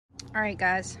All right,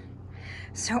 guys.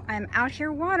 So I'm out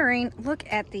here watering. Look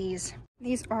at these.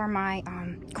 These are my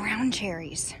ground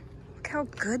cherries. Look how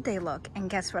good they look. And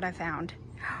guess what I found?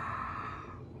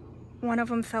 One of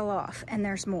them fell off and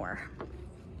there's more.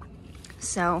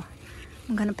 So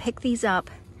I'm gonna pick these up,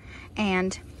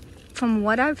 and from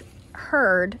what I've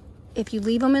heard, if you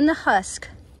leave them in the husk,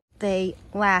 they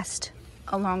last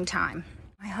a long time.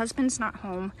 My husband's not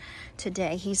home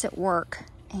today. He's at work,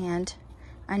 and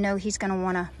I know he's gonna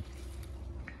wanna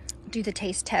do the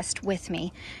taste test with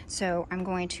me. So I'm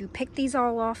going to pick these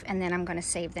all off, and then I'm gonna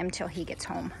save them till he gets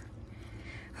home.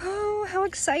 Oh, how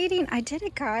exciting. I did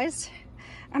it, guys.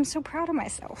 I'm so proud of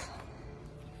myself.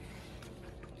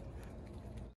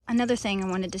 Another thing I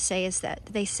wanted to say is that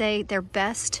they say they're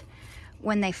best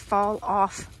when they fall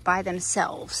off by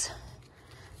themselves.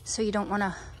 So you don't want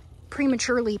to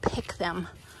prematurely pick them.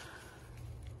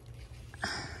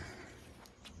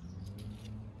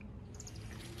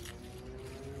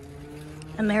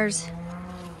 And there's,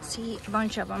 see, a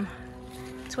bunch of them.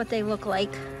 That's what they look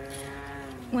like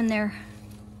when they're,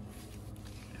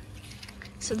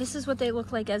 so this is what they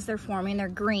look like as they're forming. They're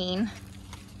green,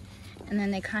 and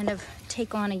then they kind of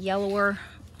take on a yellower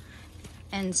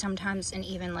and sometimes an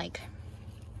even like,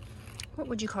 what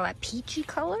would you call that, peachy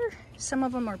color? Some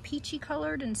of them are peachy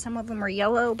colored and some of them are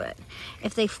yellow, but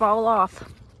if they fall off,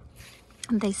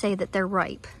 they say that they're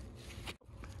ripe.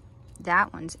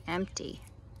 That one's empty.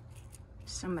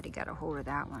 Somebody got a hold of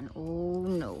that one. Oh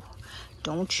no.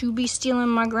 Don't you be stealing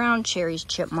my ground cherries,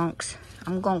 chipmunks.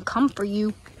 I'm gonna come for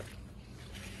you.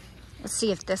 Let's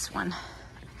see if this one,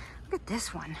 look at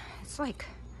this one. It's like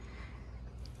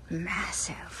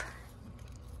massive.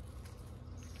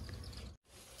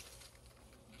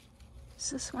 Is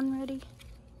this one ready?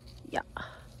 Yeah.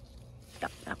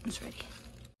 Yep, that one's ready.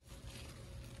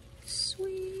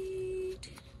 Sweet.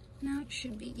 Now it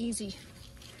should be easy,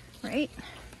 right?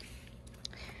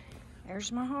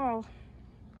 There's my haul.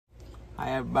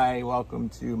 Hi everybody, welcome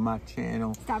to my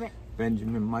channel. Stop it.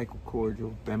 Benjamin Michael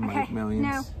Cordial, Ben Mike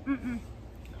Millions. No,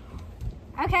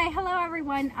 Okay, hello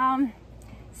everyone.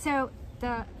 So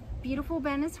the beautiful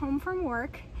Ben is home from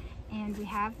work, and we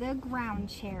have the ground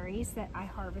cherries that I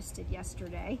harvested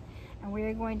yesterday, and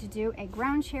we're going to do a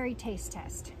ground cherry taste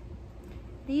test.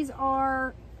 These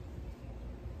are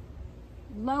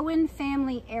Lowen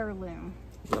family heirloom.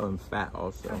 Low and fat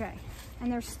also. Okay,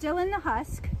 and they're still in the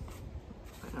husk.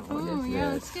 Oh yeah,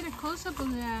 let's get a close-up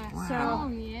of that. Wow. So, oh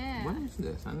yeah. What is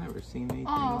this? I've never seen anything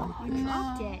Oh, like this.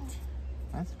 Loved it.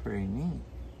 That's pretty neat.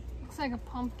 Looks like a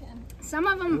pumpkin. Some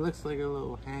of It them. looks like a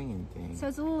little hanging thing. So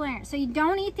it's a little iron. So you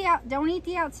don't eat the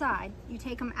outside. You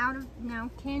take them out of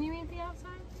Can you eat the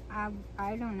outside?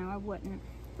 I don't know. I wouldn't.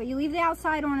 But you leave the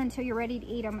outside on until you're ready to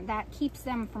eat them. That keeps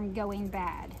them from going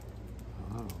bad.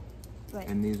 Oh. But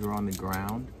And these are on the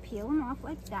ground? peel them off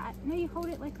like that. No, you hold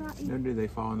it like that. No, do they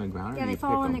fall on the ground? Yeah, or do they you fall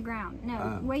pick on the them? ground.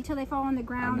 No, Oh. wait till they fall on the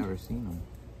ground. I've never seen them.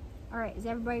 All right, is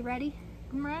everybody ready?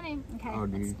 I'm ready. Okay, Oh,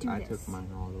 let's do I this. took mine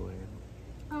all the way.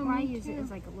 Oh, Well, I me use it too.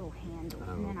 as like a little handle,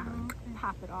 Oh, and then I okay.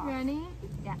 pop it off. Ready?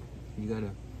 Yeah. You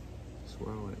gotta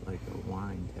swirl it like a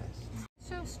wine test.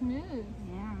 So smooth.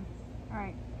 Yeah. All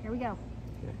right, here we go.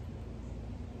 Okay.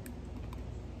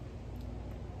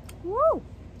 Woo!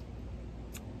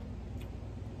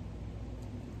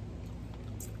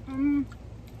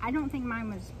 I don't think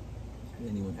mine was. Does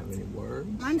anyone have any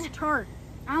words? Mine's tart.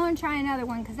 I want to try another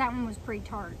one because that one was pretty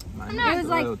tart. Mine It is was a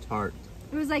like- little tart.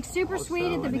 It was like super Also,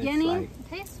 sweet at the and it's beginning. like- It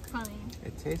tastes funny.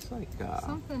 It tastes like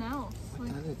Something else. what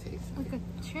Like, does it taste like? like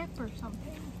a chip or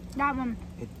something. That one.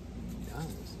 It does.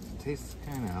 It tastes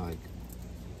kind of like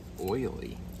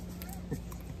oily.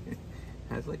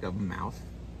 Has like a mouth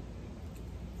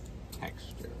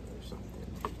texture or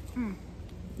something.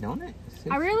 Don't it?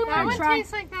 I really That want one to try.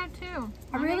 tastes like that too.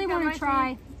 I really want to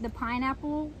try the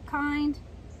pineapple kind.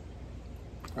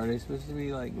 Are they supposed to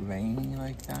be like veiny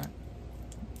like that?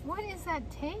 What is that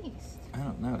taste? I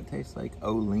don't know. It tastes like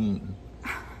Olean,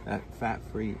 that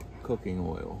fat-free cooking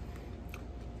oil.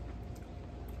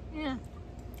 Yeah.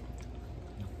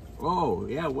 Oh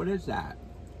yeah, what is that?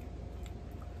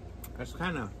 That's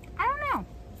kind of. I don't know.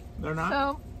 They're not.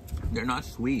 So, They're not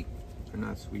sweet. They're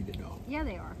not sweet at all. Yeah,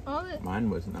 they are. all the, Mine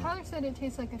was not. Tyler said it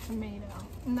tastes like a tomato,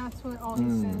 and that's what all he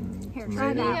said. Here,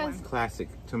 try tomato, that one. classic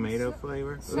tomato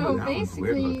flavor. Ooh, So that one's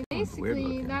weird basically, looking. That one's weird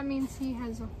looking. that means he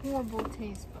has a horrible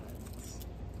taste buds.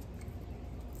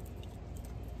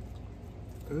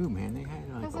 Ooh man, they had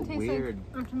like Doesn't a taste weird.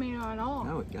 like a tomato at all.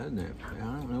 No, it doesn't. I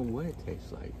don't know what it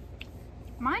tastes like.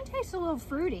 Mine tastes a little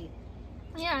fruity.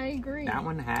 Yeah, I agree. That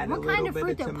one had What a kind little of bit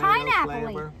fruit of though? tomato Pineapple-y.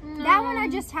 flavor. That one I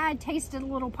just had tasted a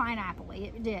little pineapple-y.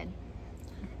 It did.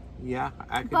 Yeah,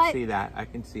 I can But- see that. I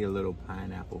can see a little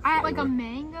pineapple I- flavor. Like a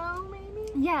mango,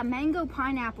 maybe? Yeah, mango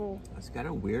pineapple. It's got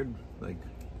a weird, like,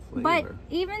 But flavor.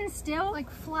 even still, Like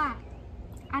flat.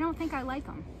 I don't think I like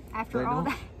them. After They all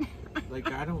don't- that.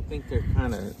 Like, I don't think they're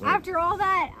kind of... Like, After all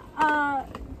that,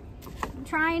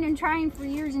 trying for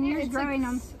years and years It's growing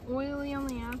like them. oily on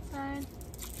the outside.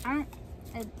 I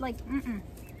don't, like, mm-mm.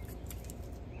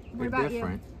 What they're about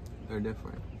different. They're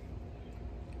different.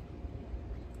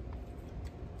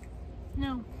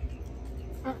 No.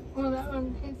 Well, that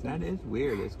one tastes That is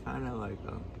weird. It's kind of like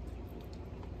a... you?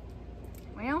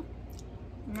 Well,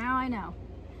 now I know.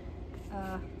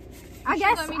 I should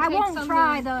guess let me I take won't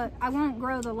try something. I won't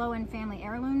grow the Lowen family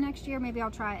heirloom next year. Maybe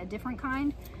I'll try a different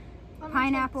kind. Let me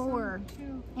Pineapple take some, or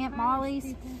too. Aunt Irish Molly's.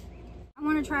 people. I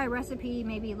want to try a recipe,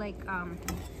 maybe like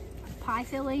pie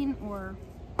filling or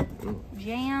Ooh,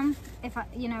 jam. If I,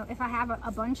 if I have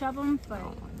a bunch of them, but. I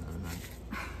don't want none of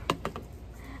that.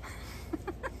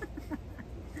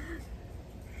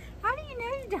 How do you know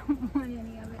you don't want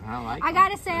any of it? I like I them.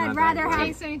 gotta say, They're I'd not that rather great. have-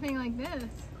 Taste anything like this.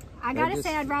 I They're gotta just-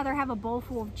 say, I'd rather have a bowl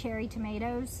full of cherry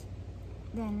tomatoes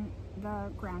than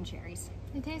the ground cherries.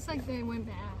 It tastes like they went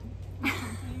bad.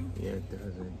 Yeah, it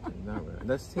doesn't. Not really.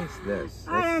 Let's taste this.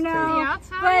 I don't Let's know, The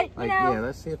outside? but Like, yeah,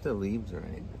 let's see if the leaves are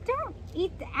anything. don't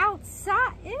eat the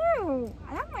outside. Ew,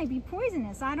 that might be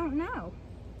poisonous. I don't know.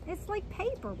 It's like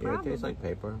paper, Yeah, it probably. tastes like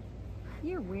paper.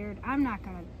 You're weird. I'm not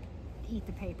gonna eat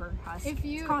the paper husk. If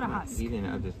you- It's called a I'm not husk. eating it,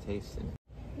 I'm just tasting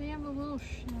it. They have a little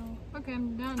shell. Okay,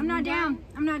 I'm done. I'm not You down.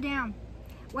 I'm not down.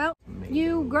 Well, Tomato.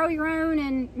 you grow your own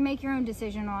and make your own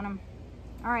decision on them.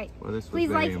 All right. Well, this was Please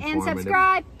very like and informative.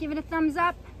 subscribe. Give it a thumbs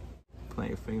up. Plant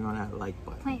your finger on that like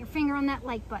button. Plant your finger on that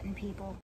like button, people.